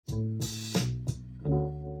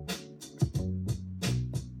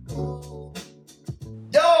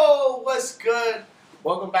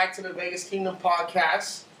Welcome back to the Vegas Kingdom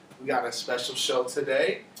podcast. We got a special show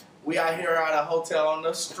today. We out here at a hotel on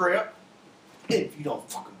the Strip. If you don't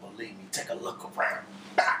fucking believe me, take a look around.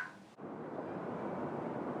 Bah!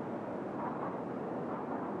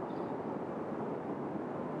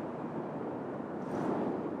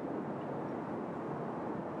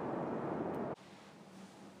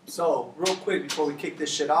 So, real quick before we kick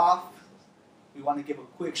this shit off, we want to give a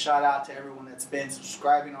quick shout out to everyone that's been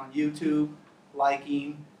subscribing on YouTube,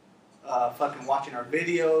 liking, fucking watching our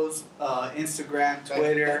videos, Instagram,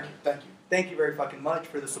 Twitter. Thank you. Thank you very fucking much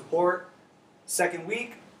for the support. Second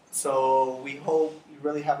week, so we hope you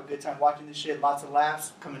really have a good time watching this shit. Lots of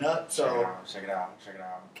laughs coming up, so Check it out.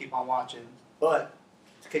 keep on watching. But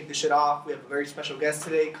to kick this shit off, we have a very special guest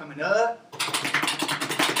today coming up.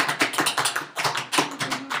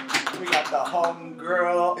 We got the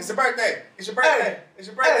homegirl. It's your birthday. It's your birthday. It's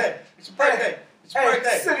your birthday. It's your birthday. It's your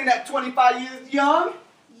birthday. Sitting at 25 years young,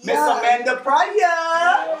 Miss Yeah. Amanda Pryor.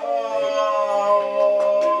 Oh.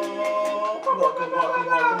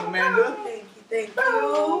 Welcome, Amanda. Thank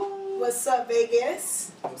you. What's up,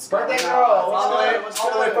 Vegas? Birthday girl. All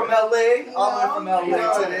the way from LA. All the way from LA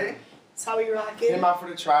Yeah. today. That's how we rocking. Came out for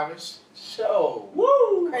the Travis show.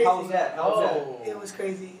 Woo! Crazy. How was that? It was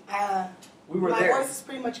crazy. We were my there. voice is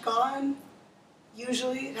pretty much gone.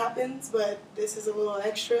 Usually it happens, but this is a little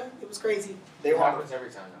extra. It was crazy. They were on happens every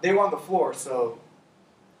time. They were on the floor, so.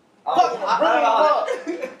 Fuck the room up!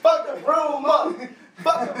 Fuck the room up!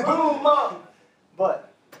 Fuck the room up!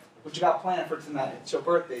 But what you got planned for tonight? It's your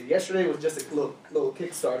birthday. Yesterday was just a little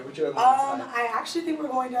kickstart. What you got planned tonight? I actually think we're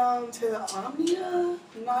going down to Omnia.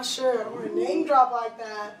 I'm not sure. I don't want to name drop like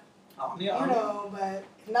that. Omnia. You know, but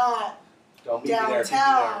if not, Don't meet me there.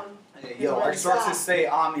 downtown. Hey, yo, our sources say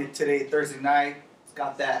Omnia today, Thursday night. It's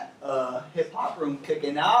got that hip hop room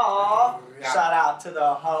kicking off. Yeah. Shout out to the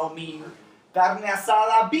homie Carne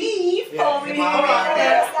Asada Beef, homie.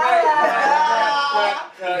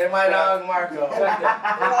 Hey, my dog Marco. We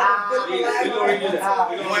gonna redo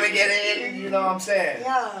that. You want to get in? You know what I'm saying?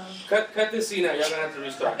 Yeah. Cut this scene out. Y'all gonna have to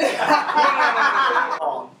restart.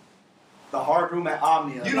 The hard room at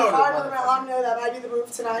Omnia. You know the Hard room at motherfucker. Omnia, that might be the move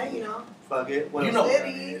tonight, you know. Fuck it. What You else? know what it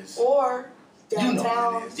City is. or You know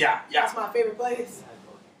downtown. what it is. Yeah. That's my favorite place.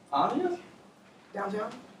 Omnia?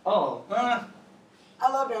 Downtown. Oh, I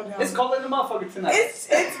love downtown. it's cold in the motherfucker tonight. It's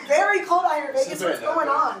very cold out here, Vegas. It's What's a bit going nippy.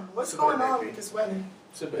 on? What's It's a bit going on nippy. with this weather?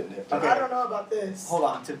 It's a bit nifty. Okay. I don't know about this. Hold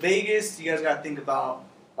on. To Vegas, you guys gotta think about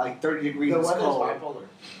like 30 degrees The is weather's cold. bipolar.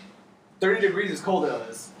 30 degrees is cold to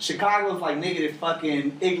us. Chicago's like negative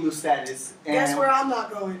fucking igloo status. And Guess where I'm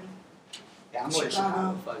not going? Yeah, I'm going to Chicago.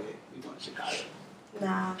 Chicago. Fuck it. We going to Chicago.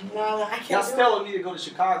 Nah, I can't Y'all do still it. need to go to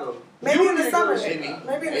Chicago. Maybe You in the need to go to summer. Chicago.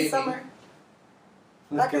 Maybe in the Maybe. summer.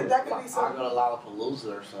 Let's do it. That could be I'll something. go to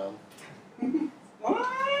Lollapalooza or something.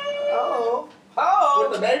 Oh. Oh,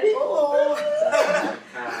 With the baby? Oh.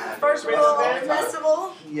 First Race world event.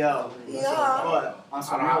 festival. Yo. Yeah. But on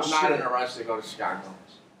some real I'm not in shit. a rush to go to Chicago.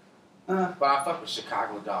 But I fuck with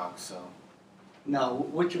Chicago dogs, so. No,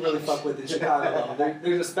 what you really fuck with in Chicago?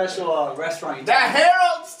 There's a special restaurant. You That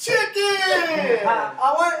Harold's Chicken!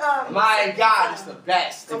 I want My God, it's the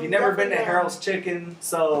best. If you've never been to Harold's Chicken,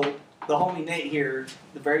 so the homie Nate here,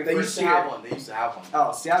 the very They used first to year. have one. They used to have one.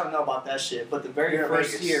 Oh, see, I don't know about that shit, but the very Here in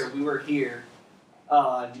first Vegas. year we were here, we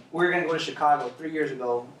were gonna go to Chicago 3 years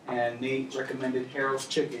ago, and Nate recommended Harold's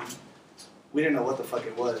Chicken. We didn't know what the fuck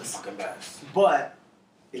it was, Fucking best. but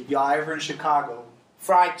if y'all ever in Chicago,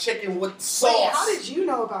 Fried chicken with sauce. Wait, how did you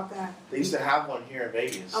know about that? They used to have one here in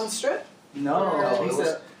Vegas. On the strip? no, No, he it was,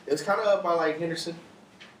 said, it was kind of up by like Henderson.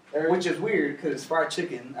 area. which is weird because it's fried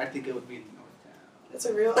chicken. I think it would be in Northtown. That's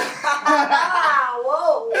a real.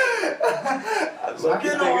 Whoa. Is that-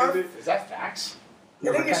 You know what? Is that facts? I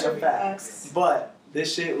think it Kind should of be facts. facts. But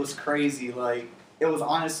this shit was crazy. Like, it was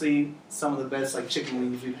honestly some of the best like chicken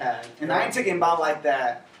wings we've had. And I ain't talking about like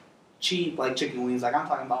that cheap like chicken wings. Like I'm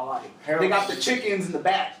talking about like they got the chickens in the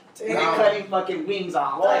back. And they Damn. cutting fucking wings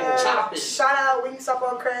off, like chop it. Shout out Wingstop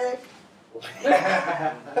on Craig. they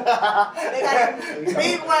They got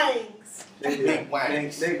big wings. They good. Big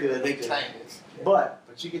wangs. They good. They Big good. titans. But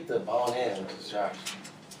But you get the bone in, which is trash.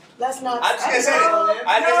 Let's not. I just gonna say no, this.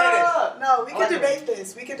 I just say this. No, we I can like it. debate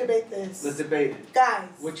this. We can debate let's this. debate it. Guys.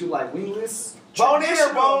 What you like, wingless? Bone in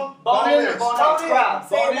or bone? Bone in or bone out? Bone in. Crowd.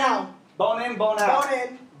 Say it Bone in. now. Bone in, bone out. Bone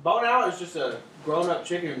in. Bone out is just a grown-up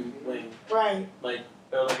chicken wing, Right. like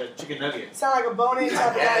a chicken nugget. Sound like a bone in type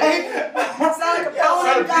of guy. Sound like a So bone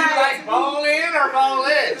do in you guy. like bone in or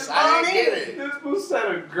boneless? I didn't get it. This fool said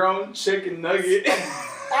a grown chicken nugget.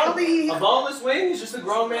 I don't think he. A boneless wing is just a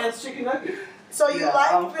grown man's chicken nugget. So you Yeah,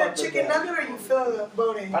 I'm like fucked the with chicken that. nugget or you feeling the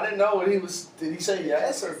bone in? I didn't know what he was. Did he say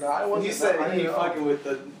yes or no? I wasn't. You said I he didn't know. fucking with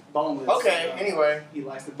the boneless. Okay. Anyway, He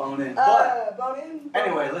likes the bone in. But Bone in?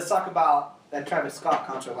 anyway, let's talk about that Travis Scott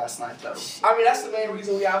concert last night, though. I mean that's the main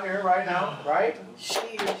reason we out here right now, right?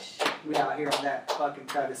 Sheesh. We out here on that fucking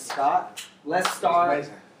Travis Scott. Let's It's start.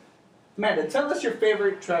 amazing. Amanda, tell us your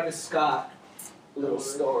favorite Travis Scott little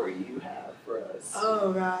story you have for us.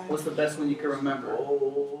 Oh, God. What's the best one you can remember?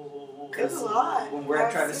 Oh. There's a lot. When we're at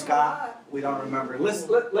I've Travis seen a Scott, lot. we don't remember.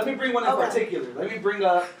 Let me bring one in Okay. particular. Let me bring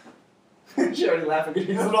up. She already laughing because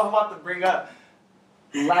you know what I'm about to bring up.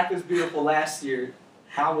 Life is Beautiful last year.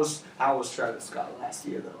 How was Travis Scott last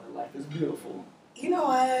year though? Life is Beautiful. You know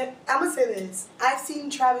what? I'm going to say this. I've seen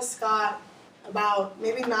Travis Scott about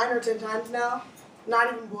maybe 9 or 10 times now.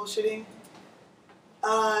 Not even bullshitting.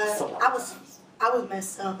 I was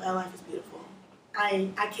messed up at Life is Beautiful. I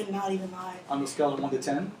cannot even lie. On the scale of 1 to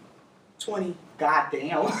 10. 20. God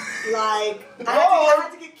damn. Like, I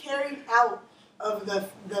had to get carried out of the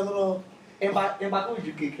little, And by who did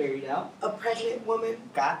you get carried out? a pregnant woman.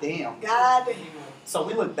 God damn. God damn. So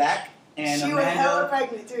we look back and She was hella Amanda.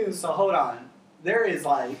 pregnant too. So hold on. There is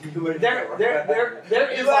like there You is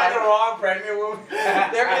like the like wrong pregnant woman.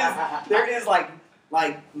 there is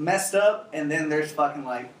like messed up and then there's fucking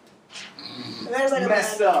like And there's like a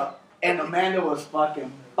messed man- up and Amanda was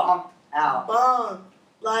fucking bumped out. Bomb.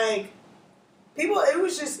 Like, people, it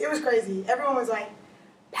was crazy. Everyone was like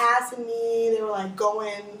passing me. They were like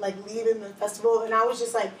going, like leaving the festival. And I was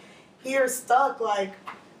just like here stuck. Like,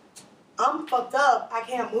 I'm fucked up. I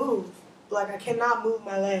can't move. Like, I cannot move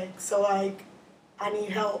my legs. So, like, I need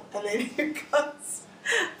help. And then here comes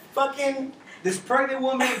fucking This pregnant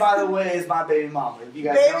woman, by the way, is my baby mama. If you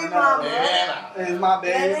guys Baby don't know, mama. is my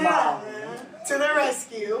baby mama. to the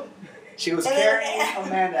rescue. She was And then- carrying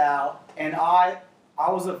Amanda out, and I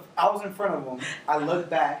was in front of him. I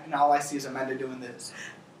looked back, and all I see is Amanda doing this.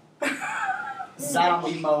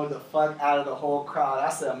 Zombie mode the fuck out of the whole crowd. I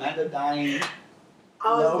said, Amanda dying.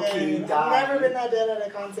 I was Low-key dead. dying. I've never been that dead at a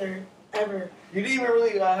concert. Ever. You didn't even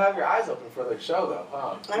really have your eyes open for the show though,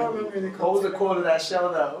 huh? I don't remember the concert. What was the quote of that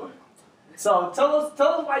show, though? So tell us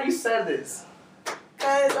why you said this.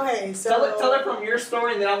 Guys, okay, so Tell it from your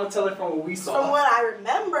story, and then I'm gonna tell it from what we saw. from what I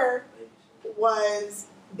remember was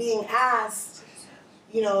being asked,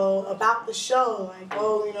 you know, about the show. Like,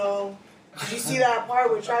 oh, you know, did you see that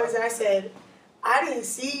part with Travis? And I said, I didn't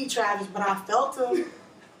see Travis, but I felt him.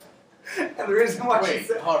 And the reason why she Wait,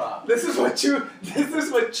 said hold on. this is what you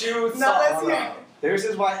No, saw. let's Hold hear. on.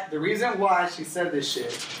 The reason why she said this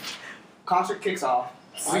shit. Concert kicks off.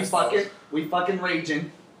 We fucking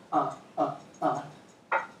raging. Out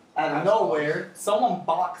of nowhere, someone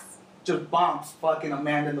just bumps fucking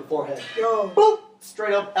Amanda in the forehead. Yo, Boop!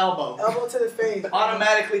 Straight up elbow. elbow to the face.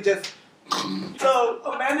 Automatically just. So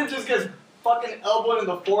Amanda just gets fucking elbowed in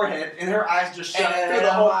the forehead, and her eyes just shut through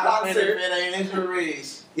the whole concert. It ain't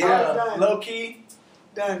injuries. Yeah, Done. low key.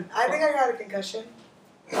 Done. I think I got a concussion.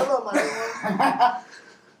 A little minor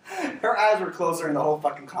one. Her eyes were closed during the whole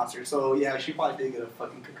fucking concert, so yeah, she probably did get a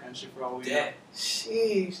fucking concussion for all we know.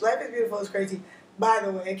 Sheesh. Life is Beautiful is crazy. By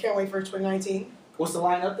the way, I can't wait for 2019. What's the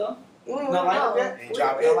lineup though? No lineup yet? Ain't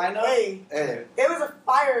dropping the lineup? Hey, Hey, it was a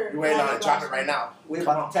fire. You ain't on night it. Drop last it right now. we Come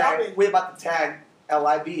about to Drop tag. it. We about to tag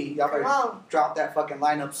LIB. Y'all Come better on. drop that fucking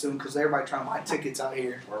lineup soon, cause everybody trying to buy tickets out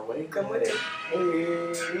here. We're waiting. Come with it.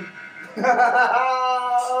 Hey.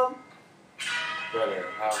 Brother,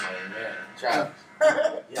 oh my man. Travis.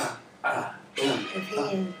 Yeah. If he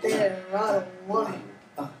ain't there, I don't want him.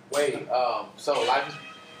 Wait, so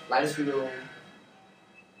Life is Beautiful.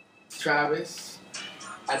 Travis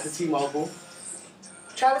at the T-Mobile.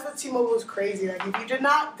 Travis at T-Mobile was crazy. Like, if you did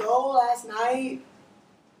not go last night,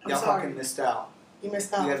 I'm Y'all sorry. fucking missed out. You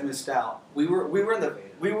missed You out. guys missed out. We were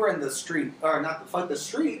in the street, or not the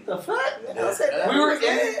street. The fuck. I said,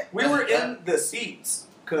 We were in the seats.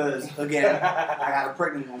 Cause again, I got a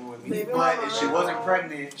pregnant woman with me. Baby But mama. if she wasn't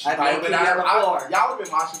pregnant, She I'd probably be been on the floor. Y'all would have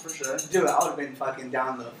been watching for sure. Dude, I would have been fucking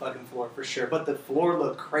down the fucking floor for sure. But the floor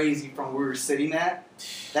looked crazy from where we were sitting at.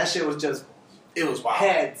 That shit was just It was wild.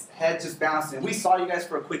 heads just bouncing. We saw you guys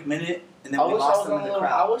for a quick minute, and then I we wish I lost was them on in the the I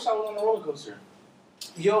crowd. wish I was on the roller coaster.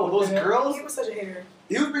 Yo, those girls. He was such a hater.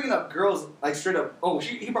 He was bringing up girls like straight up. Oh,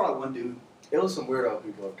 he brought up one dude. It was some weirdo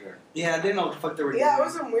people up there. Yeah, I didn't know what the fuck they were doing. Yeah, it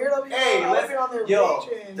was some weirdo people. Hey, I was let's- here on their yo,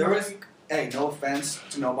 raging. there was- Like, Hey, no offense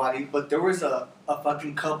to nobody, but there was a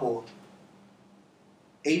fucking couple,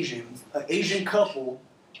 an Asian couple,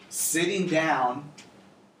 sitting down.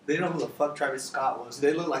 They didn't know who the fuck Travis Scott was.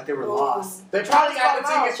 They looked like they were oh. lost. They probably got the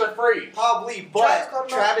Travis called tickets for free. Probably, Travis but called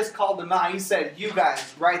them out. Travis called them out. He said, "You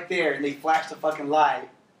guys, right there," and they flashed the fucking light.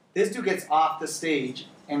 This dude gets off the stage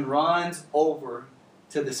and runs over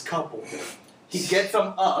to this couple. He gets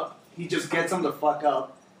them up. He just gets them the fuck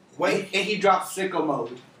up. Wait, And he drops sicko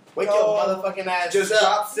mode. wake No. your motherfucking ass Just up.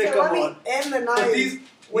 drop He said, sicko let me mode. end the But night. these,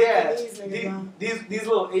 with yeah, these niggas, man. these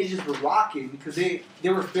little Asians were rocking because they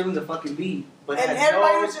were feeling the fucking beat. But And had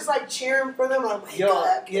everybody no, was just like cheering for them, like, wake yo,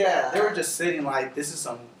 up. get yeah, up. they were just sitting like, this is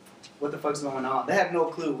some, what the fuck's going on? They had no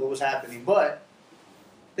clue what was happening, but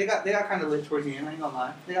they got kind of lit towards the end. I ain't gonna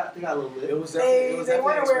lie, they got a little It lit. was definitely, it was They definitely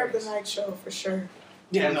weren't an aware of the experience. night show for sure.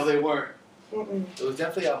 Yeah, no, they weren't. Mm-mm. It was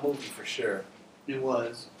definitely a movie for sure. It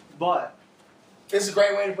was, but It's a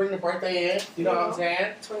great way to bring the birthday in. You know what I'm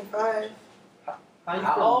saying? 25, how you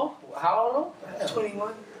How old? How old? Damn.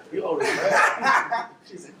 21. You old as hell.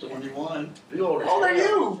 She's at 21. You old as How old are hell.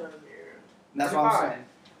 you? That's what I'm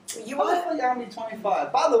saying. You How the what? fuck y'all be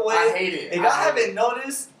 25? By the way, I hate it. if y'all haven't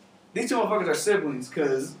noticed, these two motherfuckers are siblings,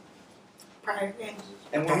 cause Prior game.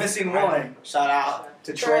 and we're missing one. Shout out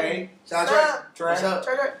to Trey. Shout What's out up? Trey. What's up?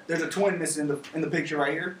 Trigger. There's a twin missing in the picture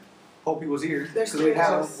right here. Hope he was here. There's 'cause we'd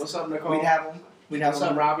have him. What's up, Nicole? We'd have him. We'd have What's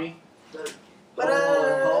up, him. Robbie? But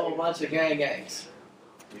whole bunch of gangs.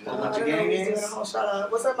 Whole I bunch of don't know, gang he's doing gangs. a whole shout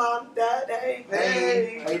out. What's up, mom, dad, hey,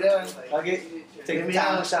 Hey, How you doing? Okay. Take Give the me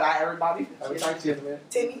time a- to shout out everybody. Have a talk to you, man.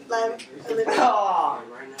 Timmy, Lavin, Olivia. Aw,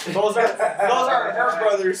 those are her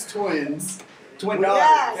brothers, twins. Twin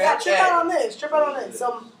daughters. Yeah, trip out on this. Trip out on this.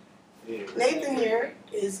 So Nathan here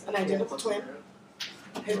is an identical twin.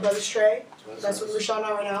 His brother's Trey. That's what we're showing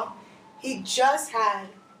out right now. He just had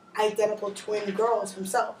identical twin girls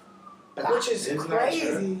himself, which is Isn't that crazy.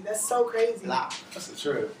 true? That's so crazy. Blah. That's the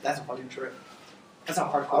truth. That's a fucking trip. That's a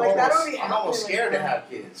hardcore. Like, that don't be I'm almost happening scared like to that. have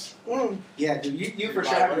kids. Mm. Yeah, dude, you for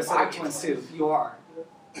sure Like, have a what set if I of get twins one? too. You are.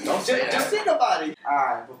 Don't say that. Just think about it.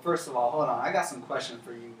 Alright, but first of all, hold on. I got some questions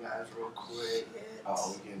for you guys real quick.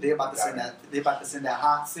 Oh, we can. They about to send that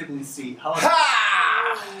hot sibling seat. Hold on.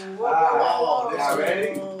 Ha! Whoa, y'all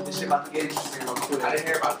ready? This shit about to get interesting real quick. I didn't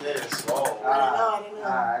hear about this. Whoa. I didn't know.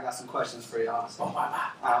 Alright, I got some questions for y'all. Oh, my, my.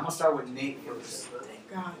 I'm gonna start with Nate first.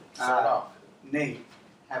 Thank God. Start off. Nate,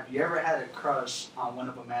 have you ever had a crush on one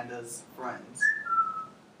of Amanda's friends?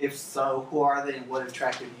 If so, who are they and what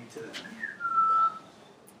attracted you to them?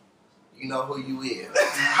 You know who you is.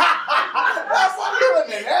 That's not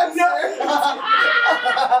even an answer.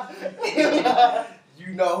 You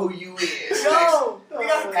know who you is. No, we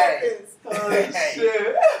gotta cut Hey. this. Oh Hey.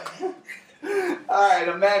 shit. Alright,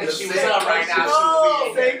 Amanda. If she was same up right now, question. she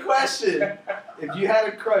would be. Same question. If you had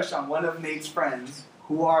a crush on one of Nate's friends,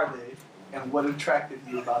 who are they and what attracted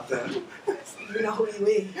you about them? You know who you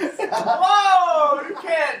is. Whoa!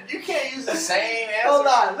 You can't use the same answer. Hold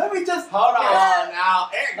on, let me just Hold on Yeah. now,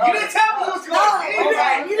 Eric. You didn't tell me who was No, going you to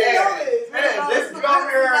didn't, you didn't know this. You didn't know This this. is over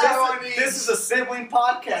here. That's one of these. This is a sibling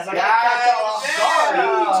podcast. I gotta Yeah, catch y'all off yeah.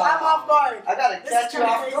 guard. I'm off guard. I gotta This catch is you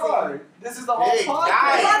kinda off crazy. guard. This is the whole Big podcast. You're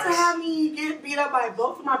guy. about to have me get beat up by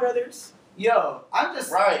both of my brothers. Yo, I'm just.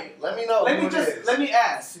 Right. Let me know. Let who me it just. is. Let me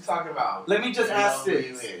ask. What you talking about? Let me just You ask know who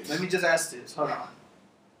this. you is. Let me just ask this. Hold on.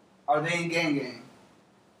 Are they in gang gang?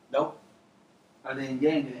 Nope. Are they in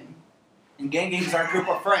gang gang? And gang gang is our group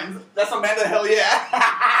of friends. That's Amanda. Hell yeah.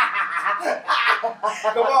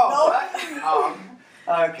 Come on.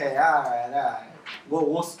 Okay. All right.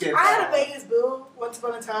 We'll skip. I had that. a Vegas boo once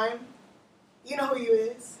upon a time. You know who you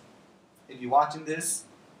is. If you're watching this,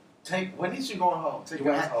 When is you going home? Take you're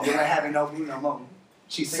your not ass home. having no boo no more.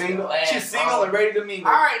 She's Single single. ass She's single home. and ready to mingle.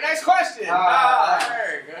 All right. Next question. All right.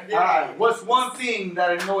 Eric, All right. What's one thing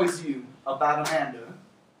that annoys you about Amanda?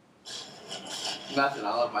 Nothing. I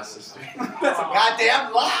love my sister. That's a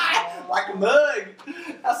goddamn lie. Like a mug.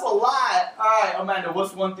 That's a lie. All right, Amanda.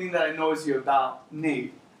 What's one thing that annoys you about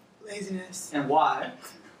Nate, Laziness. and why?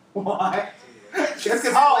 Why? Just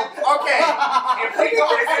 'cause Oh, okay. If we go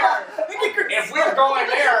there, if we're going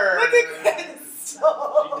there, Look at Chris.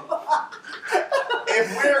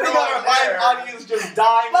 if we're we going got our live there, audience just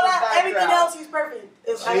dying But in the background. everything else, he's perfect.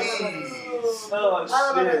 Oh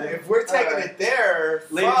shit. if we're taking Alright. it there,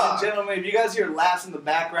 Ladies fuck. and gentlemen, if you guys hear laughs in the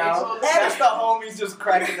background, It's that's the homies just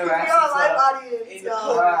cracking their We asses got a live up. audience,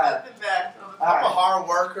 Alright. I'm a hard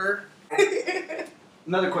worker. y'all.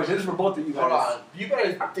 Another question. This is for both of you guys. Hold on. You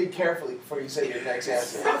better think carefully before you say your next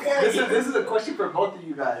answer. This Okay. is a question for both of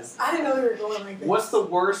you guys. I didn't know we were going like this. What's the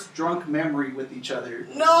worst drunk memory with each other?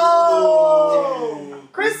 No!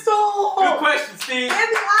 Crystal! Good question, Steve. Get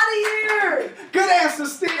me out of here! Good answer,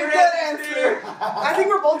 Steve. Good answer. I think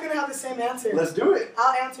we're both gonna have the same answer. Let's do it.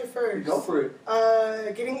 I'll answer first. Go for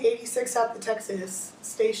it. Getting 86 out the Texas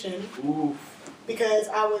station Ooh. because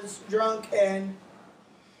I was drunk and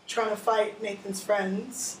trying to fight Nathan's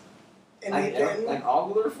friends. and Nathan. Like all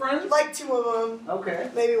of their friends? Like 2 of them, Okay.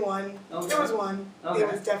 maybe 1. Okay. There was 1. Okay.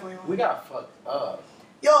 It was definitely 1. We got fucked up.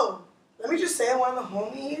 Yo, let me just say, one of the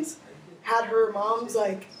homies had her mom's,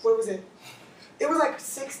 like, what was it? It was like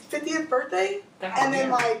 50th birthday, and then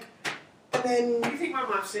You think my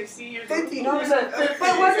mom's 60 years old? 50. No, You said 50.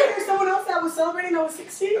 but wasn't there someone else that was celebrating that was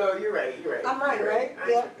 60? Oh, you're right. I'm right?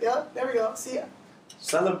 Yep. There we go. See ya.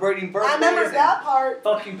 Celebrating birthdays. I remember and that part.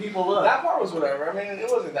 fucking people up. That part was whatever. I mean, it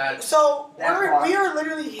wasn't that. So That part. we are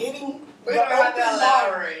literally hitting We the don't have to open bar.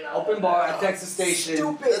 elaborate on Open it. bar at Texas Station.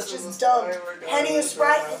 Stupid, This is just the dumb. story we're going Henny and with,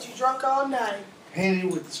 Sprite bro. get you drunk all night. Henny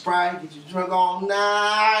with the Sprite, get you drunk all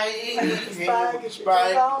night. Henny with the Sprite, get you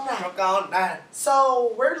Sprite, drunk all night. drunk all night.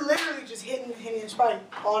 So we're literally just hitting Henny and Sprite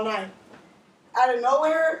all night. Out of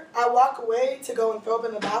nowhere, I walk away to go and throw up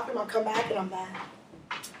in the bathroom. I come back and I'm mad,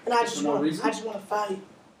 and I Just just for no want reason? to fight.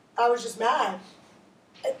 I was just mad.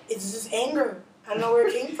 It's just anger. I don't know where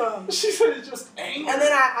it came from. She said it's just anger. And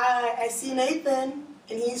then I see Nathan,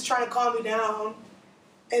 and he's trying to calm me down,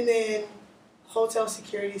 and then hotel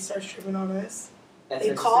security starts tripping on us. At They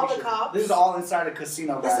Texas call the Station. cops. This is all inside a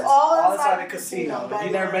casino, This guys. is all inside a a casino. casino, If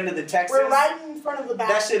you've by never the been to the Texas, We're right in front of the back.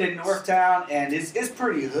 that shit in Northtown, and it's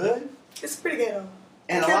pretty hood. It's pretty good.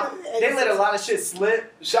 And Okay, they let a lot of shit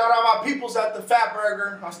slip. Shout out my peoples at the Fat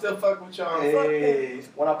Burger. I still fuck with y'all. Hey,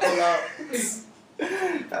 When I pull up,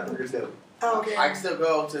 that burger's dope. I don't care. I can still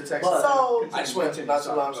go to Texas. But- So I just went to not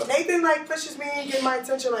too long ago. Nathan like pushes me and get my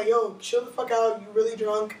attention, like, yo, chill the fuck out, you really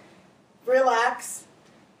drunk. Relax.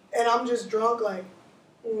 And I'm just drunk, like,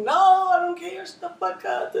 no, I don't care, shut the fuck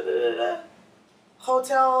up. Da, da, da, da.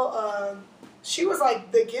 Hotel, she was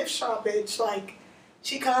like the gift shop bitch, like,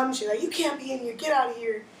 she comes, she's like, you can't be in here, get out of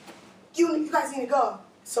here. You guys need to go.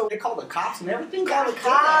 So They called the cops and everything. call the God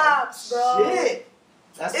cops, damn. bro. Shit.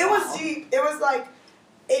 That's It was wild. deep. It was like,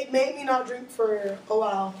 it made me not drink for a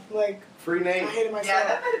while. Like, Free Nate. I hated myself. Yeah,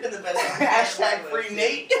 that might have been the best. Hashtag free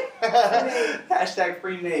Nate. Hashtag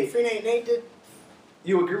free Nate. Free Nate did.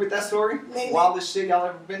 You agree with that story? Nate. Wildest shit y'all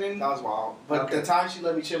ever been in? That was wild. But Okay. the time she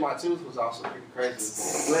let me chip my tooth was also pretty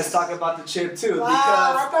crazy. Let's talk about the chip too, Wow,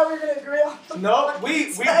 I because thought we were gonna agree on the no,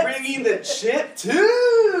 we bringing the chip too.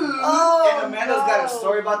 Oh, and Amanda's got a no.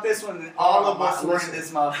 story about this one, and all of us were in Listen. this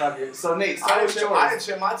motherfucker. So Nate, I start didn't, with chip, I yours. didn't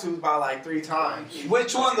chip my tooth by like 3 times.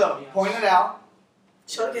 Which one though? Point it out.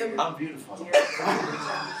 Show him. I'm beautiful.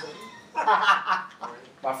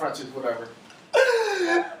 My front tooth, whatever.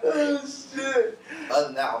 Oh shit. Other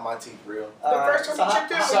than that, on my teeth, real. The first one you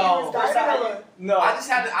chipped in so- when you was first diving time- or what? No.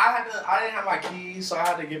 I didn't have my keys, so I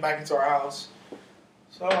had to get back into our house.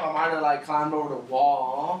 So I might have like climbed over the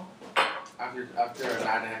wall after a night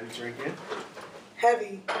and a half drinking.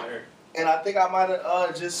 Heavy. And I think I might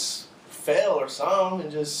have just fell or something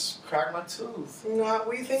and just cracked my tooth. No,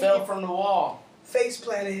 we think Fell you from the wall face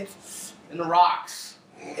planted in the rocks.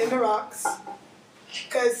 in the rocks.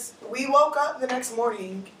 Cause we woke up the next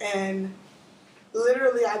morning and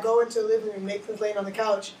literally I go into the living room, Nathan's laying on the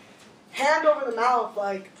couch, hand over the mouth,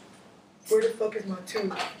 like, where the fuck is my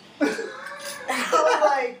tooth? And I was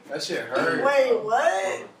like, That shit hurt. wait,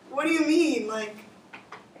 what? What do you mean? Like,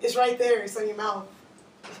 it's right there. It's on your mouth.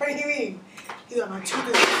 What do you mean? He's like, my tooth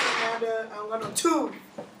is Amanda. I don't got no tooth.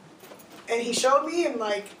 And he showed me, and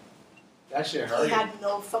like, That shit he hurt. had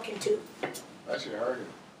no fucking tooth. That shit hurt.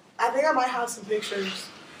 I think I might have some pictures.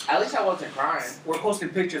 At least I wasn't crying. We're posting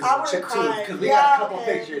pictures I of the chip would've too, cried. because we Yeah, got a couple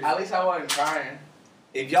okay. pictures. At least I wasn't crying.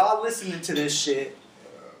 If y'all listening to this shit,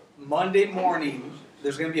 Monday morning,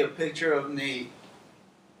 there's gonna be a picture of Nate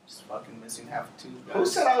just fucking missing half a tooth. Who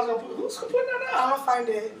said I was gonna put? Who's putting that I'm up? gonna find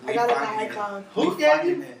it. I We got it on finding it. iCloud. Who We gave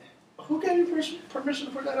finding you- it? Who gave you permission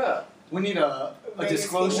to put that up? We need a Vegas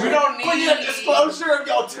disclosure. King. We don't need- We need a disclosure of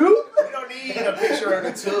your tooth. We don't need a picture of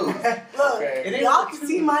the tooth. Look, Okay. It ain't y'all a can tooth.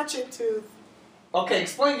 see my chip tooth. Okay,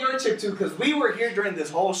 explain your chip too, because we were here during this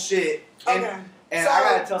whole shit. And, Okay. and So, I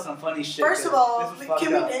gotta tell some funny shit. First of 'cause all, this was fucked can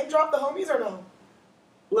we up. name drop the homies or no?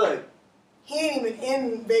 Look, He ain't even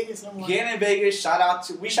in Vegas no more. again in Vegas,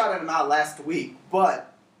 we shouted him out last week,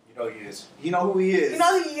 but You know he is. you know who he is. You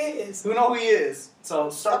know who he is. Who know who he is. So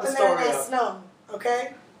start Up the in there in story that up. snow,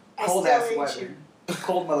 okay? I Cold still ass ain't weather. you.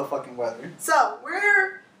 Cold motherfucking weather. So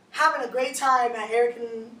we're having a great time at Eric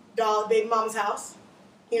and Dog Baby Mama's house.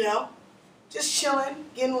 You know, just chilling,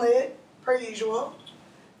 getting lit per usual.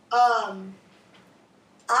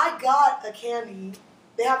 I got a candy.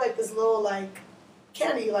 They have like this little like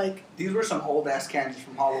candy like. These were some old ass candies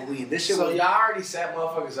from Halloween. This shit So was. y'all already set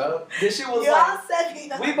motherfuckers up. This shit was Y'all like. said me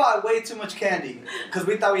that. We bought way too much candy because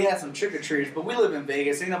we thought we had some trick or treaters, but we live in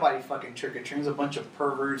Vegas. Ain't nobody fucking trick or treating. There's a bunch of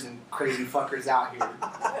perverts and crazy fuckers out here.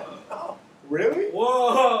 Really?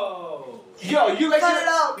 Whoa! Yo, you let Cut it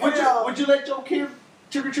out, cut would it you out. would you let your kid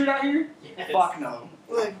trick or treat out here? Yes. Fuck no.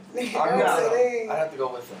 Look, I'd I have to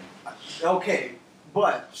go with them. Okay,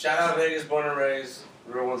 but Shout out Vegas, born and raised,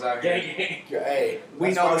 real ones out here. Gang, gang. Hey, We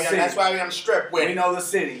that's know why the city. That's why we on the strip with we know the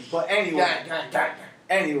city. But anyway,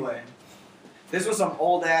 anyway, this was some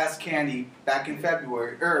old ass candy back in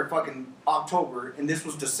February or fucking October, and this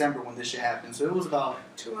was December when this shit happened. So it was about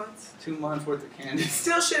 2 months. 2 months worth of candy.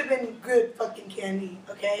 Still should have been good fucking candy,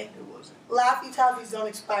 okay? It wasn't. Laffy Taffies don't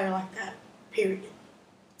expire like that. Period.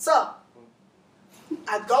 So,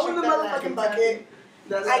 I go in the motherfucking bucket.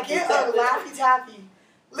 I get a Laffy Taffy.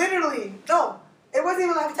 Literally, no. It wasn't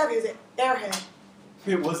even Laffy Taffy. It was an Airhead.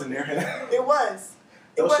 It wasn't there. It was.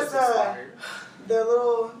 It Those was shit's expired. the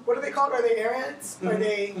little, what are they called? Are they Airheads? Are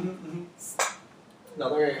they, No,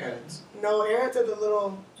 they're airheads. no, Airheads are the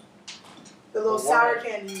little sour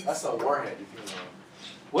candies. That's a warhead, if you know.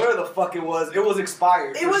 Whatever the fuck it was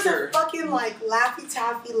expired. It for was sure. a fucking like Laffy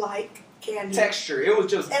Taffy like candy. Texture. It was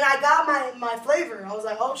just. And I got my flavor. I was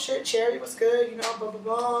like, oh shit, cherry was good, you know, blah blah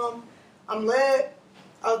blah. I'm lit.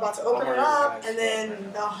 I was about to open it up, and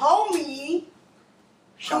then the homie,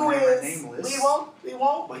 Shall who remain is nameless. we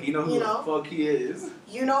won't, But you know who you the know. fuck he is.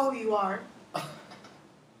 You know who you are.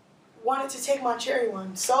 Wanted to take my cherry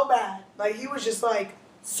one so bad. Like he was just like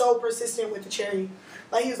so persistent with the cherry.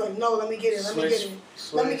 Like he was like, no, let me get it, let me get it.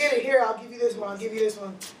 Let me get it here, I'll give you this one, I'll give you this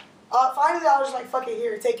one. Finally I was just like, fuck it,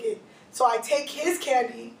 here, take it. So I take his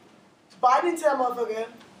candy, bite into that motherfucker,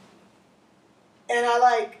 and I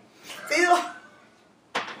like feel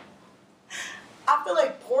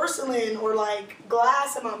like porcelain or like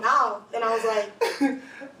glass in my mouth. And I was like,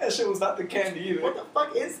 That shit was not the candy either. what the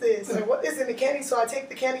fuck is this? Like, what is in the candy? So I take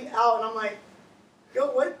the candy out and I'm like, yo,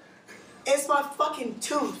 what? It's my fucking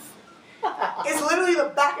tooth. It's literally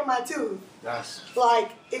the back of my tooth. That's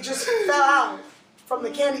Like, it just fell out from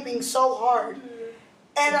the candy being so hard.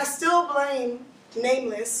 And I still blame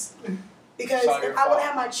Nameless because It's all your if I would fault.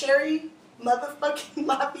 have had my cherry motherfucking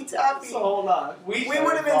Laffy Taffy, So hold on. We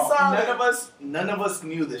would have been solid. None of us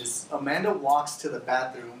knew this. Amanda walks to the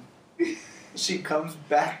bathroom. She comes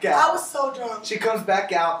back I out. was so drunk. She comes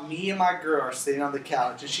back out. Me and my girl are sitting on the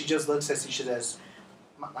couch, and she just looks at us and she says,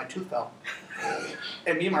 my tooth fell.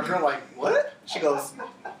 And me and my girl like, what? She goes,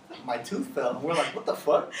 my tooth fell. And we're like, what the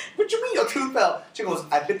fuck? What you mean your tooth fell? She goes,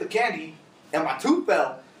 I bit the candy and my tooth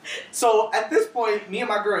fell. So at this point, me and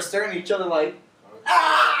my girl are staring at each other like,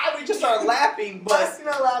 ah! We just started laughing, Busting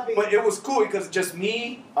out laughing. but it was cool because just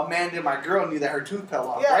me, Amanda, and my girl knew that her tooth fell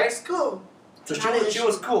off, yeah, right? it's cool. So Not an she issue.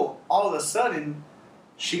 was cool. All of a sudden,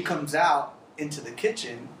 she comes out into the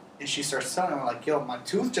kitchen and she starts telling me like, "Yo, my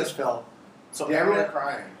tooth just fell." So everyone,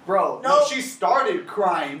 crying. bro, No. she started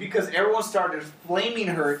crying because everyone started flaming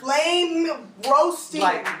her, Flame roasting.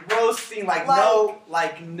 like roasting, like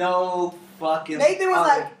no fucking. Nathan was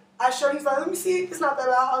other- like, I showed him, he's like, let me see, it's not that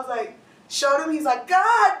loud. I was like, showed him, he's like,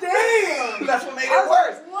 God damn. That's what made I it was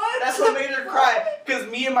worse. like, what? That's what made her cry. Because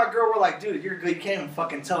me and my girl were like, dude, you're good. You can't even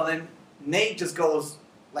fucking tell. And then Nate just goes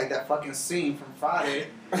like that fucking scene from Friday.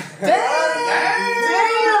 Damn!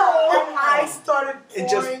 And I started It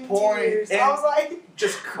just pouring, tears. and- I was like,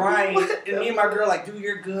 Just crying. What? And me and my girl like, dude,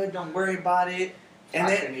 you're good. Don't worry about it. And I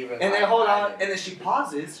then, couldn't even and then hide hold on. it. And then she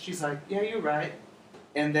pauses. She's like, yeah, you're right.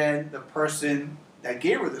 And then the person that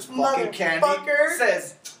gave her this fucking candy Motherfucker.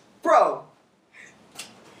 says, bro,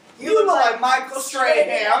 you you look look like Michael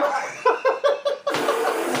Strahan.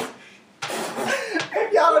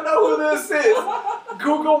 If y'all don't know who this is,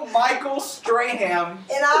 Google Michael Strahan.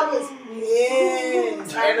 And I was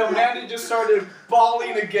pissed. And Amanda just started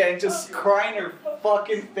bawling again, just crying her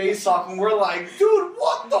fucking face off. And we're like, dude,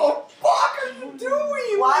 what the fuck are you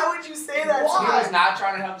doing? Why would you say that? Why? He was not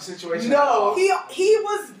trying to help the situation. No. He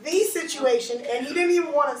was the situation, and he didn't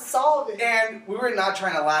even want to solve it. And we were not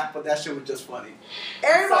trying to laugh, but that shit was just funny.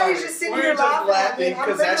 Everybody's Sorry. just sitting We here were just laughing at me. laughing I'm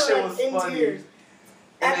 'cause that shit literally was in funny. tears.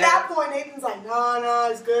 And At then- that point, Nathan's like, no,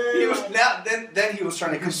 it's good. He was Like, now then he was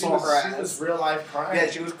trying to Because she console her was ass. real life crying.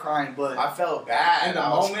 Yeah, she was crying, but I felt bad. In the I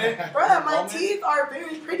was moment, mad. Bruh, In the my moment- teeth are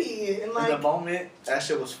very pretty, and in the like, moment, that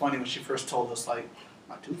shit was funny when she first told us like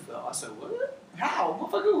my tooth fell. I said, what? How?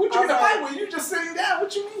 Motherfucker, who you I was gonna like- fight with? You just sitting down.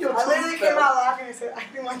 What you mean your I literally tooth came fell? out laughing and said, I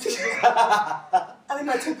think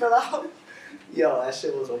my tooth fell out. Yo, that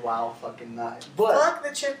shit was a wild fucking night. But Fuck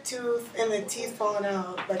the chipped tooth and the teeth falling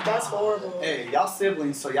out. Like, that's horrible. hey, y'all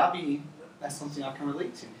siblings, so y'all be that's something I can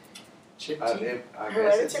relate to. Chip teeth. I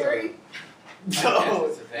guess it's Hereditary. So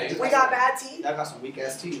it's a thing. We got bad teeth. I got some weak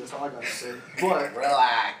ass teeth. That's all I gotta say. But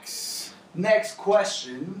Relax. next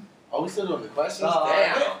question. Oh, we still doing the questions? Damn.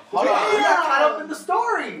 Damn. Hold We on. got caught up in the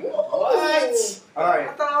story. What? All I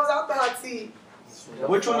right. thought I was out the hot seat.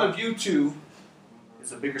 Which one of you two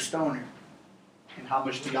is a bigger stoner? And how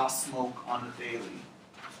much do y'all smoke on a daily?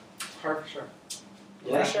 Her for sure.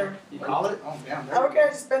 For sure. You call it? Oh, damn. I work at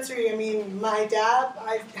a dispensary. I mean, my dab,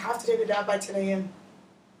 I have to take a dab by 10 a.m.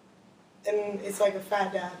 And it's like a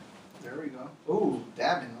fat dab. There we go. Ooh,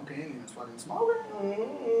 dabbing. Okay, and it's fucking smaller.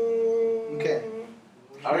 Mm-hmm. Okay.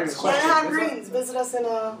 I don't even Next question. Anaheim this one. Greens. Visit us in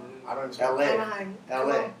I don't even LA. Anaheim.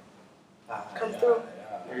 LA. Come through.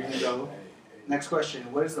 There you go. Next question.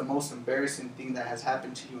 What is the most embarrassing thing that has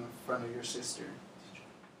happened to you in front of your sister?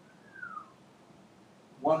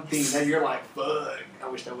 One thing that you're like, fuck, I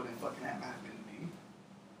wish that wouldn't fucking have happened to me.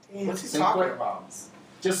 Damn. What's he Same talking que- about?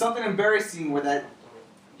 Just something embarrassing where that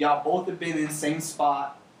y'all both have been in the same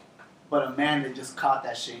spot, but Amanda just caught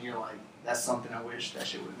that shit and you're like, that's something I wish that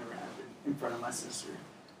shit would never happen in front of my sister.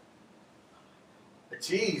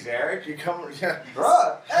 Jeez, Eric, you're coming. Yeah.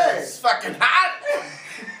 Bruh, hey. It's fucking hot.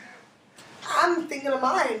 I'm thinking of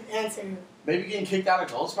mine answering. Maybe getting kicked out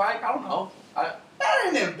of Gold Spike? I don't know. That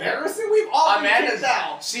ain't embarrassing. We've all been Amanda's kicked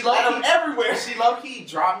out. She And low I'm key everywhere. She low key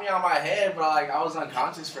dropped me on my head, but like I was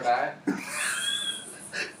unconscious for that.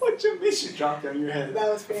 What you mean she dropped on your head?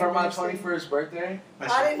 That was pretty For my embarrassing. 21st birthday.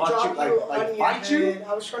 Like, I she didn't fucked drop you, like on your fight head. you?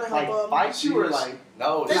 I was trying to Like help him. fight you or like?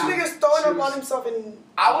 No, This she- nigga's throwing she up was- on himself in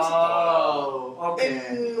I was. Oh, okay.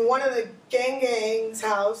 in one of the gang's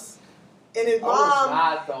house, and his I was mom's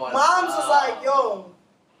not throwing was up. like, "Yo,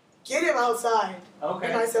 get him outside." Okay.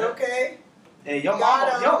 And I said, "Okay." Hey, your Got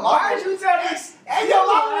mama, him. your Why mama, did you tell this? and your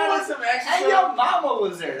mama was, some extra and your mama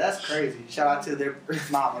was there. That's crazy. Shout out to their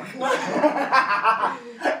mama.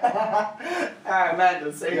 Alright,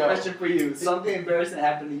 Amanda, same Yo. question for you. Something embarrassing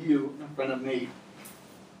happened to you in front of me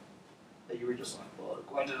that you were just like,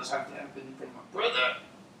 fuck, why did this have to happen in front of my brother?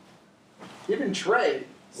 Even Trey.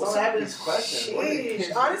 What's Something up happened. with these questions? What are these Sheesh.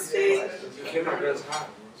 kids- Honestly, Kinder Good's hot.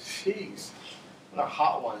 Jeez. What a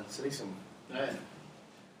hot one. So these some Yeah.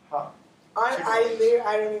 hot.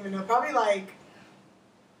 I don't even know. Probably like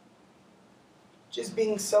just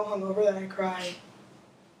being so hungover that I cried.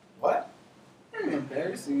 What? Ain't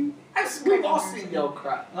embarrassing. We've all seen yo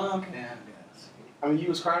cry. Okay, I guess. I mean, you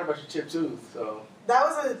was crying about your chipped tooth, so. That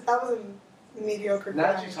was a mediocre Now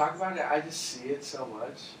that cry. you talk about it, I just see it so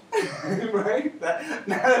much. Right?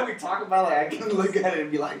 Now that we talk about it, I can look at it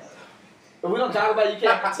and be like, if we don't talk about it, you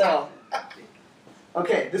can't even tell.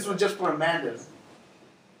 Okay, this one's just for Amanda.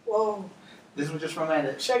 Whoa. This one's just for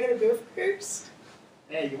Amanda. Should I get a beer first?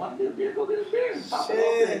 Hey, you want to get a beer? Go get a beer. Pop it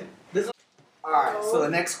Shit. open. Alright, so the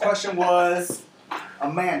next question was,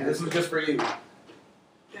 Amanda, this was just for you.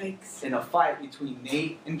 Yikes. In a fight between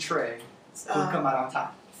Nate and Trey, who would come out on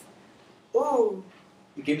top? Ooh.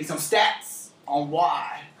 You give me some stats on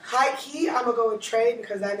why. High key, I'm gonna go with Trey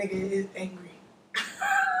because that nigga is angry.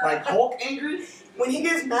 Like Hulk angry? When he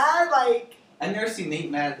gets mad, like I never seen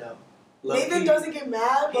Nate mad though. Nathan doesn't get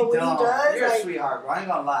mad, but when he don't. does, You're a like sweetheart, bro. I ain't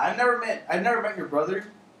gonna lie. I've never met your brother,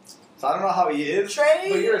 so I don't know how he is. Trey,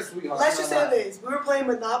 But you're a sweetheart. let's I'm just not say lying. this: we were playing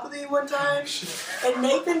Monopoly one time, and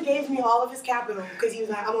Nathan gave me all of his capital because he was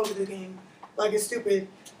like, "I'm over the game, like it's stupid,"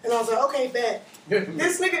 and I was like, "Okay, bet."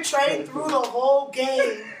 This nigga Trey threw the whole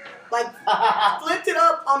game, like flipped it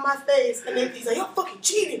up on my face, and then he's like, "You're fucking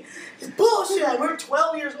cheating. It's bullshit." Like we're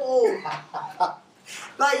 12 years old.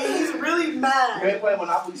 Like he's really You mad. ain't played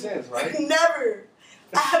Monopoly since, right? Never.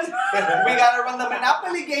 We gotta run the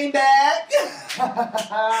Monopoly game back.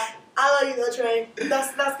 I love you though, Trey.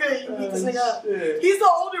 That's good. You beat this nigga up. Shit. He's the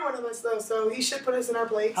older one of us though, so he should put us in our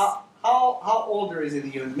place. How older is it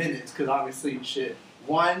in you in minutes? Because obviously, shit.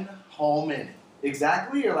 1 whole minute.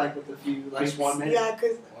 Exactly, or like with a few, like Just 1 minute. Yeah,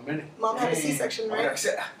 because 1 minute. mom had a Dang. C-section, right?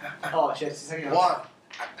 Oh shit! Second. 1,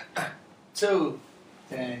 2.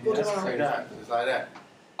 Dang, We'll that's do it. crazy. It's like that.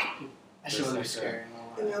 That shit was scary.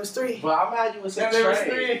 And there was 3. But I'm mad you was And saying there was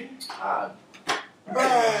Trey. 3. God.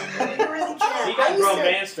 Bruh, you really can't. He got I used grown to-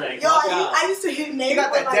 man strength. Yo, Watch out. I used to hit Nate He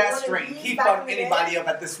got with that like dad one of strength. these He back fucked in the day. anybody up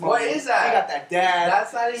at this What moment. is that? He got that dad.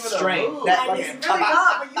 That's not even strength. a move. That And it's really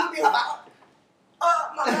not, but you be like, oh,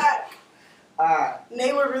 my back. Alright,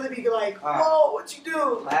 Nate would really be like, Alright. whoa, what you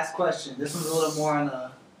do? last question. This one's a little more on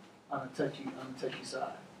a touchy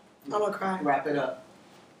side. I'm gonna cry. Wrap it up.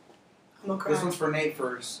 I'm gonna cry. This one's for Nate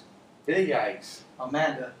first. Big yikes.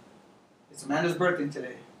 Amanda. It's Amanda's birthday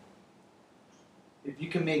today. If you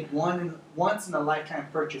can make once in a lifetime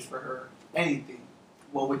purchase for her, anything,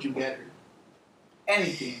 what would you get her?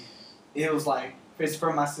 Anything. It was like, it's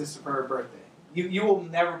for my sister for her birthday. You will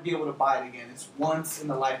never be able to buy it again. It's once in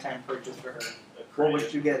a lifetime purchase for her. What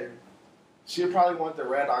would you get her? She'd probably want the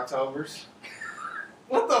Red Octobers.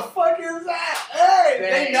 What the fuck is that? Hey,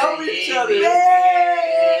 they know each other. Yay!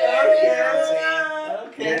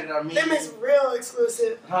 Okay. You know what I mean? Them is real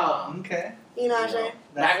exclusive. Huh? Okay. You know what I'm saying?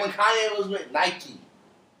 Back when Kanye was with Nike,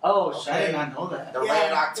 Oh, shit, I Okay. did not know that. the Red The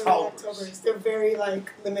Red Octobers. Octobers. They're very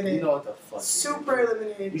like limited. You know what the fuck? Super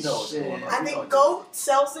limited. You know what's Shit. going on. I You know think what- Goat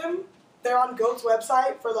sells them. They're on Goat's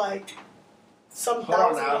website for like some Hold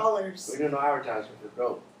on now. $1,000. We didn't know advertisement for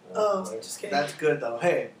Goat. Oh, just kidding. That's good though.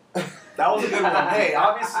 Hey, that was a good one. Hey,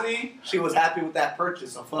 obviously she was happy with that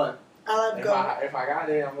purchase, so fuck. I love If Goat. I got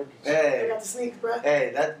it, I'm gonna just. I Hey, got the sneaks, bro.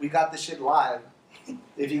 hey, that we got this shit live.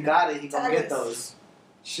 If you got it, he gonna get Tag us. those.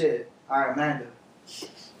 Shit. All right, Amanda.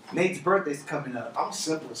 Nate's birthday's coming up. I'm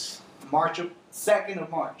simplest. March 2nd of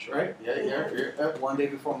March, right? Yeah. One day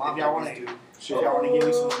before my If y'all birthday's wanna- due. If Shit. y'all want to give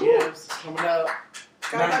me some gifts coming up,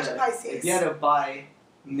 Got a bunch Amanda, of Pisces. if you had to buy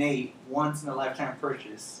Nate once in a lifetime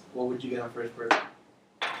purchase, what would you get him for his birthday?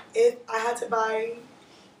 If I had to buy,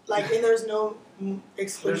 like, and there's no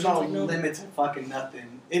exclusions. There's no like, no limit to fucking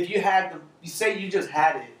nothing. If you had you say you just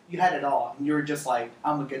had it, you had it all, and you were just like,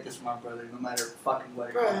 I'm gonna get this for my brother, no matter fucking what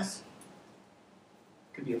it Bruh. costs.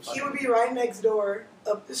 Could be a fucking. He would be right next door,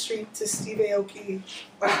 up the street to Steve Aoki.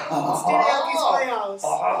 Oh, Steve Aoki's Playhouse.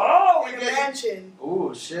 Oh, In a mansion.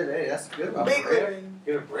 Ooh, shit, hey, that's a good one. Big living.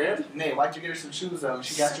 get a bread. Nate, why'd you get her some shoes though?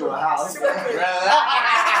 She got you a house. Super good.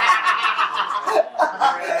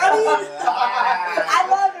 I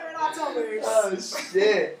love it in October. Oh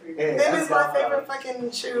shit. Hey, Them that's is my dope. favorite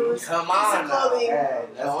fucking shoes. Come Piece on of now. clothing. Hey,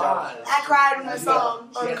 that's Come dope. on. I cried when I That's saw him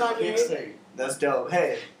on She had a Kanye. kickstand. That's dope.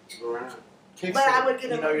 Hey, Around. But I would get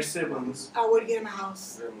you him. know your siblings. I would get him a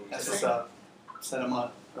house. That's what's up. Set them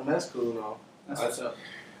up. I mean, that's cool, though. That's what's up.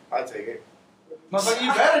 I take it. Motherfucker,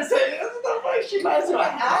 you better take it. That's the fuck she buys you a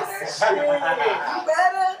house. Shit, you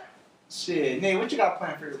better. Shit, Nate, what you got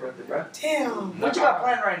planned for your birthday, bro? Damn. What you got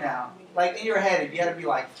planned right now? Like in your head, if you had to be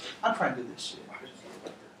like, I'm trying to do this shit.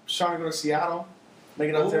 Trying to go to Seattle. Make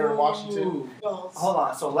it up there in Washington. Ooh. Dolls. Hold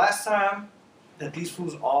on. So last time that these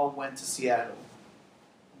fools all went to Seattle,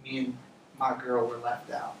 me and my girl were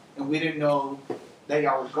left out, and we didn't know that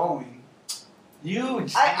y'all were going. Hold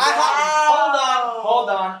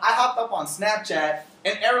on. I hopped up on Snapchat,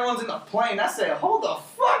 and everyone's in the plane. I said, hold the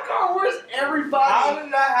fuck on. Where's everybody? How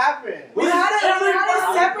did that happen? We had a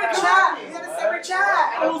Everybody separate chat. going? We had a separate I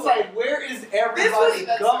chat. was like, where is everybody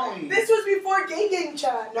going? This was before Gang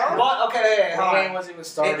chat, no? But okay, The hold game on. wasn't even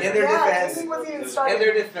started. In their Yeah, defense, Gang wasn't even in started.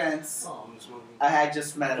 their defense, Oh, I'm smoking. I had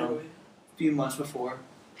just met him a few months before.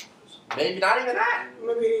 Maybe not even that.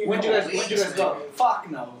 Maybe. When'd you guys go? Fuck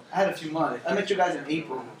no. I had a few months. I met you guys in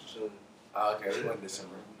April. Oh, okay, we went in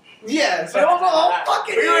December. Yes, it was a whole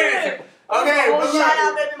fucking We went year. in- Okay, Oh, but shout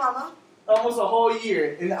out, look. baby mama. Almost a whole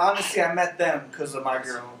year. And honestly, I met them because of my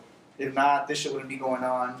girl. If not, this shit wouldn't be going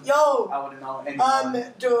on. Yo, I wouldn't know anyone.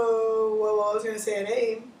 well, I was gonna say a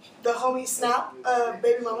name. The homie Snap,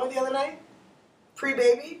 baby mama the other night,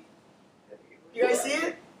 pre-baby. You guys see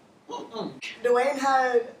it? Dwayne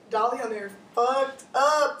had Dolly on there, fucked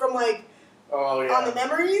up from like Oh, on the yeah.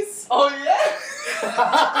 memories. Oh yeah.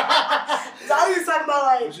 Dolly was talking about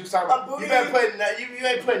like, What you talking A about? booty. You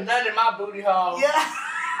ain't putting nothing in my booty hole. yeah.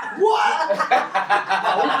 What?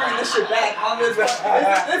 No, we're bringing this shit back on this.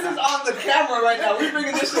 This is on the camera right now. We're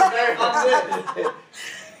bringing this shit back on this.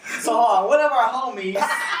 So one of our homies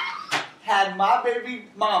had my baby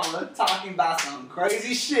mama talking about some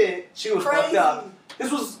crazy shit. She was fucked Crazy. up.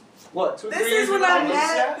 This was what? 2 or 3 This years is when ago? I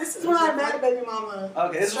met. This is when I met baby mama.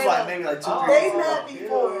 Okay, this was Straight like up. maybe like 2 Oh. 3 years They ago. met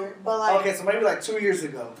before, but like, Okay, so maybe like 2 years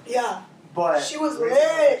ago. yeah, But she was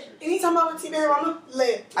lit. Anytime I went to baby mama,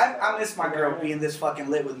 lit. I miss my girl being this fucking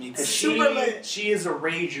lit with me because Super lit. she is a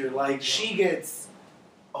rager. Like she gets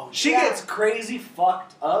Yeah. gets crazy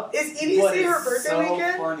fucked up. Is but EDC her it's birthday so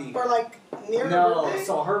weekend? funny. Or like near her No, birthday?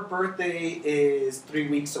 so her birthday is 3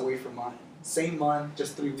 weeks away from mine. Same month,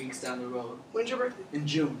 just 3 weeks down the road When's your birthday? in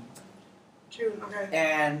June. June. Okay.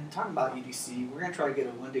 And talking about EDC, we're gonna try to get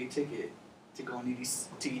a 1-day ticket to go on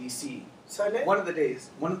EDC. Sunday. One of the days,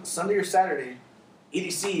 one Sunday or Saturday.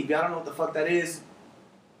 EDC. If y'all don't know what the fuck that is,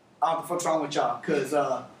 I don't know what the fuck's wrong with y'all. Cause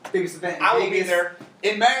biggest event in I will be Vegas there.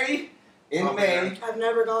 in May. In I'll be May. I've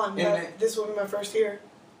never gone, In but May. this will be my first year.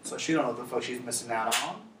 So she don't know what the fuck she's missing out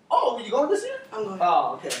on. Oh, you going this year? I'm going.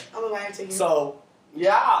 Oh, okay. I'm gonna buy a ticket. So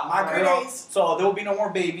Yeah. my 3 girl. days. So there will be no more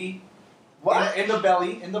baby. What? In the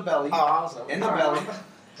belly. In the belly. Oh, I was like, In the belly.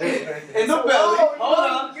 In the So, belly. oh, Hold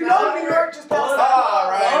on. You know New York just passed Hold out. All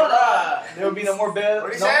right, Hold on. right. There will be no more baby.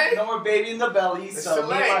 What'd he say? No more baby in the belly. It's So too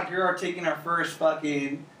me and late. my girl are taking our first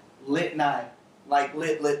fucking lit night, like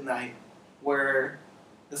lit night, where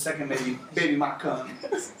the second baby might come.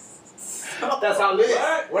 That's how lit.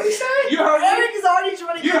 What did he say? You heard me? Eric is already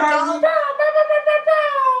trying to You get heard me? done.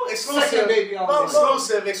 Second Exclusive. baby on Bro, this.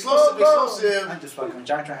 bro. Exclusive. I'm just fucking. I'm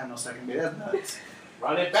trying to have no second baby. That's nuts.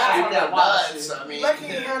 Run it Speaking back. of nuts, I mean, Lucky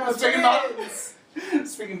you had no Speaking about- twins.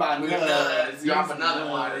 Speaking about we nuts, drop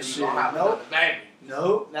another one and shit. you gonna have Nope. another baby.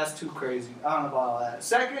 Nope, that's too crazy. I don't know about all that.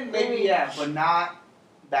 Second, maybe yeah, but not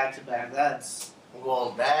back to back. That's I'm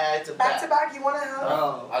going back to Back to back, you want to have?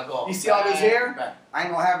 oh. I go. You see all this hair? back to back. I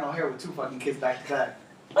ain't gonna have no hair with 2 fucking kids back to back.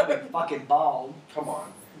 I've been fucking bald, Come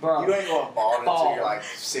on. bro. You ain't going bald until Bald. you're like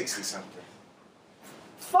 60 something.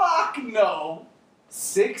 Fuck no.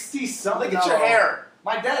 60 something. Look at your hair.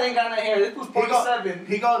 My dad ain't got no hair. This was He go- 47.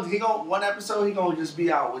 He gonna one episode he gonna just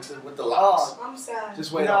be out with the locks. I'm sad.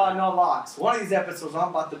 Just wait no, on it. no locks. One of these episodes, I'm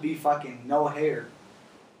about to be fucking no hair.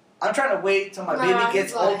 I'm trying to wait till my Nah, baby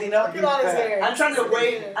gets he's lying. old enough. Look at all his hair. I'm trying to Look at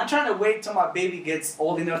wait. his hair. I'm trying to wait till my baby gets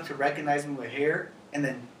old enough to recognize me with hair, and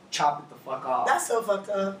then chop it the fuck off, That's so fucked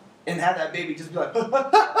up. and have that baby just be like,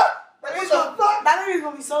 That baby's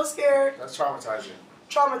gonna be so scared, That's traumatizing.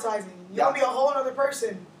 traumatizing. You're Yeah. gonna be a whole other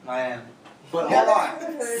person. I am. But Yeah. hold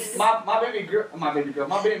on.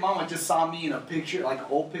 My baby mama just saw me in a picture, like an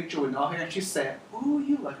old picture with no hair, and she said, "Ooh,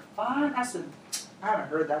 you look fine." I said, "I haven't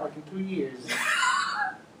heard that like in 2 years.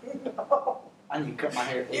 I need to cut my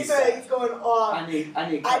hair He said ASAP. he's going off. I need to I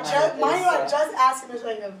cut my just, hair mind you, I ASAP." just asked him,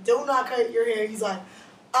 like, do not cut your hair. He's like,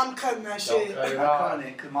 I'm cutting that Don't shit. cut I'm it off. cutting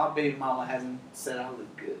it because my baby mama hasn't said I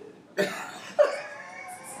look good.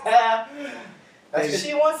 That's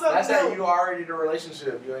She wants something That's how new. you already in a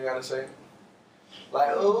relationship. You ain't gotta say.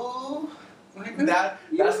 Like, ooh.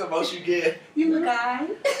 That's the most you get. You look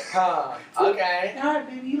alright. Huh. Okay. Alright,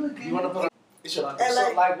 baby, you look good. You wanna put a so,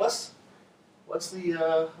 like- like what's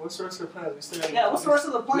the rest of the plans? We still gotta Yeah, what's the rest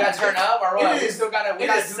of the plan? We gotta turn up or what? It We is- still gotta we It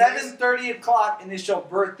gotta is do this. 7:30 o'clock and it's your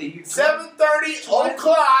birthday. You 7:30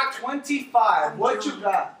 o'clock. 25. What you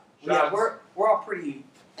got? Yeah, Shots. we're all pretty.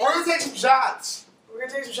 We're gonna take some shots. We're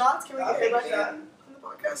gonna take some shots. Can we I'll get take a everybody shot. in on the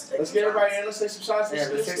podcast? Take Let's some get everybody shots? in. Let's take some shots. Yeah,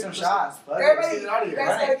 let's take some shots. Fuck it. Everybody, Let's get it out of you here.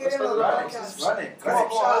 guys gotta get Let's in on the run it. podcast. Run it. Come on,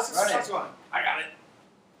 come on. Let's get some Run shots it. going. I got it.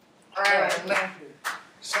 Alright,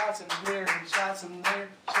 shots in here, shots in there,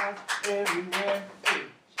 shots everywhere. Hey,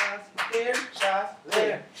 shots here, shots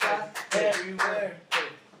there, shots everywhere. Hey,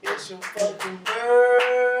 it's your fucking birthday.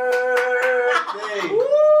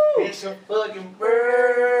 It's your fucking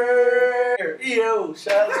birthday. Yo,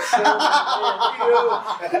 shots everywhere.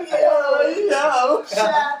 Yo.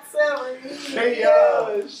 Shots everywhere. Hey,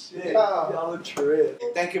 yo. Shit. Y'all a trip.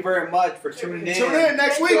 Thank you very much for tuning in. Tune in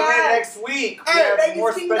next week. Tune in next week. We Hey, have Vegas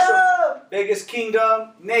more Kingdom. special Vegas Kingdom.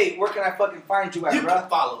 Nate, where can I fucking find you at, You bro? can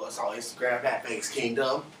follow us on Instagram at Vegas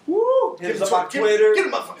Kingdom. Woo! Hit us up on Twitter, Get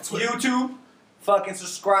him motherfucking Twitter. YouTube. Fucking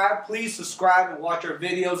subscribe. Please subscribe and watch our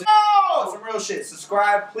videos. Oh! Some real shit.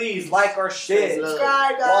 Subscribe, please. Like our shit.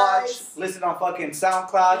 Subscribe, Watch. guys. Listen on fucking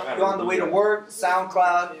SoundCloud. You're on the way to work.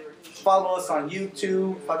 SoundCloud. Follow us on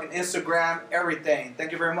YouTube, fucking Instagram, everything.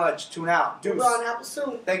 Thank you very much. Tune out. We're Deuce. on Apple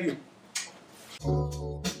soon. Thank you.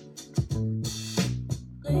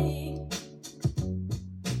 Please.